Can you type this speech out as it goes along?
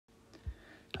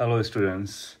Hello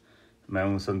students, मैं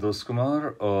हूं संतोष कुमार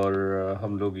और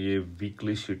हम लोग ये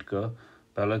वीकली शीट का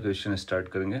पहला क्वेश्चन स्टार्ट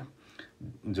करेंगे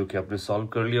जो कि आपने सॉल्व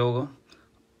कर लिया होगा।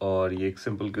 और ये एक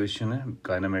सिंपल क्वेश्चन है,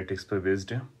 काइनेमेटिक्स पर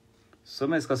बेस्ड है। सो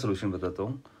मैं इसका सोल्यूशन बताता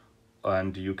हूँ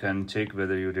and you can check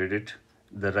whether you did it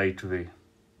the right way.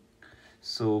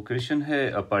 So question है,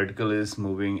 a particle is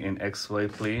moving in XY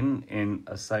plane in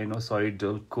a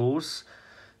sinusoidal course.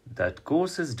 That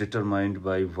course is determined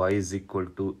by y is equal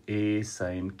to a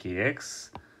sine kx,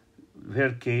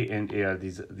 where k and a are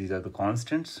these are the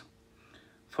constants.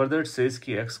 Further it says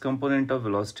कि x component of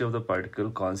velocity of the particle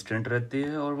constant रहती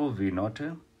है और वो v naught है.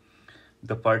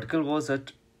 The particle was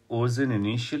at origin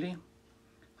initially.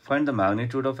 Find the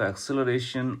magnitude of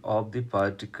acceleration of the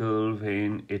particle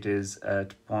when it is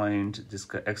at point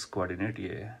जिसका x coordinate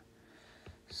ये है.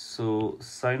 So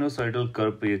sinusoidal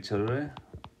curve पे ये चल रहा है.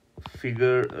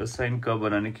 फिगर साइन कर्व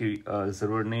बनाने की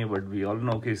ज़रूरत नहीं है, बट वी ऑल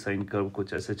नो कि साइन कर्व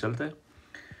कुछ ऐसे चलता है.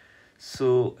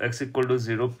 सो x इक्वल टू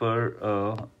 0 पर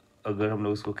अगर हम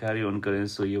लोग उसको कैरी ऑन करें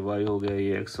तो ये y हो गया,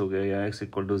 ये x हो गया, या x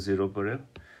इक्वल टू 0 पर है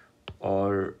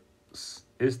और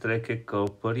इस तरह के कर्व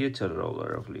पर ये चल रहा होगा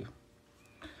रफली.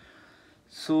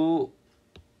 सो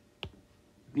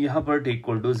यहाँ पर t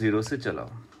इक्वल टू 0 से चला,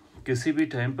 किसी भी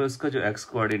टाइम पर उसका जो x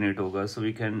कोऑर्डिनेट होगा, so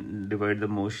we can divide the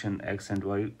motion x and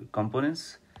y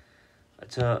components.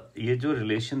 अच्छा, ये जो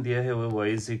रिलेशन दिया है वो y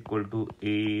is equal to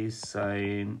a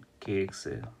sign kx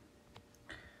है.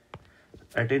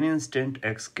 At any instant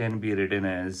x can be written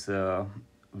as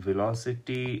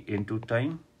velocity into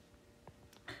time.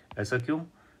 ऐसा क्यों?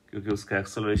 क्योंकि उसका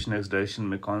एक्सेलरेशन x डायरेक्शन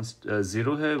में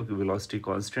जीरो है, वेलोसिटी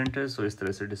कांस्टेंट है, सो इस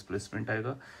तरह से डिस्प्लेसमेंट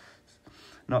आएगा.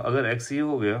 ना अगर x ये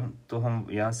हो गया तो हम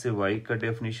यहाँ से y का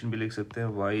डेफिनेशन भी लिख सकते हैं.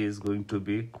 y is going to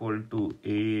be equal to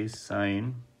a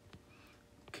sign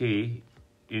k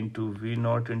into we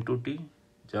not into T,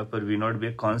 जहाँ पर वी नॉट भी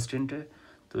एक कॉन्स्टेंट है,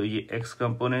 तो ये x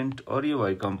कंपोनेंट और ये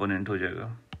y कंपोनेंट हो जाएगा.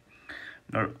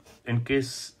 इन केस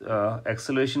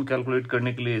एक्सेलरेशन कैलकुलेट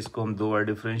करने के लिए इसको हम 2 बार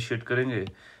डिफरेंशिएट करेंगे,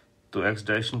 तो x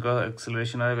डायरेक्शन का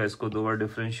एक्सेलरेशन आएगा, इसको 2 बार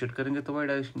डिफरेंशिएट करेंगे तो y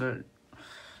डायरेक्शन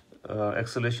का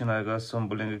एक्सेलरेशन आएगा. सो हम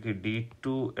बोलेंगे कि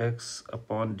d2x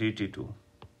upon dt2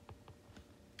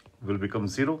 will become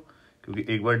 0,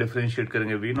 क्योंकि एक बार डिफरेंशिएट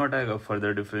करेंगे वी नॉट आएगा,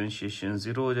 फर्दर डिफरेंशिएशन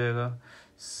 0 हो जाएगा.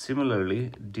 Similarly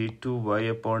d2y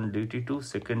upon dt2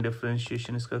 second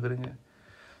differentiation इसका करेंगे,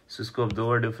 सो इसको अब 2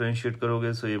 बार डिफरेंशिएट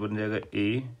करोगे, सो ये बन जाएगा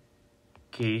a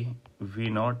k v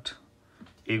नॉट.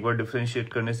 एक बार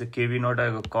डिफरेंशिएट करने से k v नॉट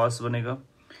आएगा, कॉस बनेगा.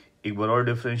 एक बार और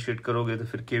डिफरेंशिएट करोगे तो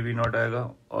फिर k v नॉट आएगा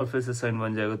और फिर से साइन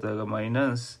बन जाएगा, तो आएगा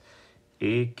minus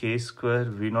a k square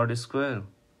v not square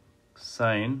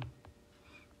sine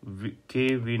k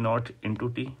v not into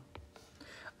T.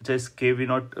 अच्छा, इस k v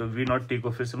नॉट टी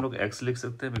को फिर से हम लोग x लिख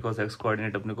सकते हैं, बिकॉज x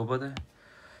कोऑर्डिनेट अपने को पता है.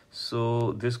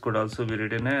 So this could also be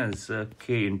written as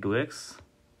k into x.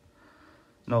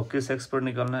 Now किस x पर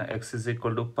निकालना है? x is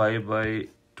equal to pi by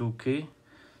 2k,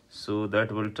 so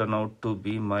that will turn out to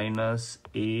be minus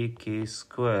a k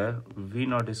square v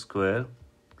not square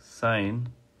sine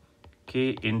k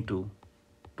into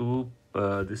 2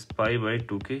 this pi by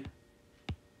 2k.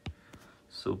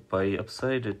 So pi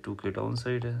upside है, 2k down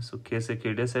side है, सो k से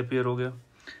k disappear हो गया.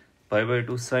 Pi by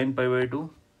 2 sine pi by 2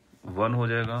 1 हो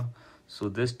जाएगा. So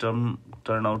this term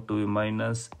turn out to be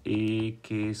minus a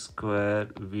k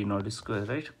square v not square,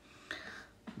 right.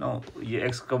 Now ये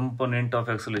x component of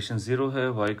acceleration 0 है,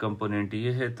 y component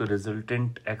ये है, तो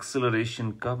रिजल्टेंट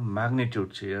एक्सेलरेशन का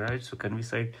मैग्नीट्यूड चाहिए, राइट. सो कैन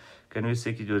वी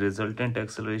से कि जो रिजल्टेंट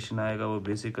एक्सेलरेशन आएगा वो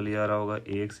बेसिकली आ रहा होगा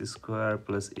ax square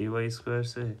plus ay square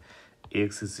से.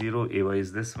 ax is 0, ay is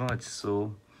this much, so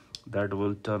that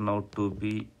will turn out to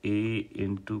be a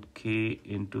into k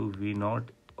into v naught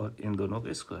और इन दोनों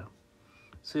के स्क्वायर.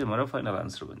 सो ये हमारा फाइनल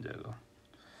आंसर बन जाएगा.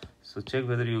 So check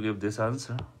whether you give this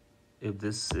answer. If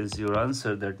this is your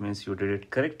answer that means you did it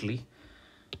correctly,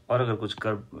 और अगर कुछ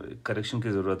करेक्शन की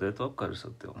ज़रूरत है तो आप कर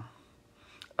सकते हो.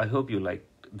 I hope you like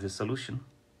this solution.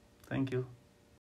 Thank you.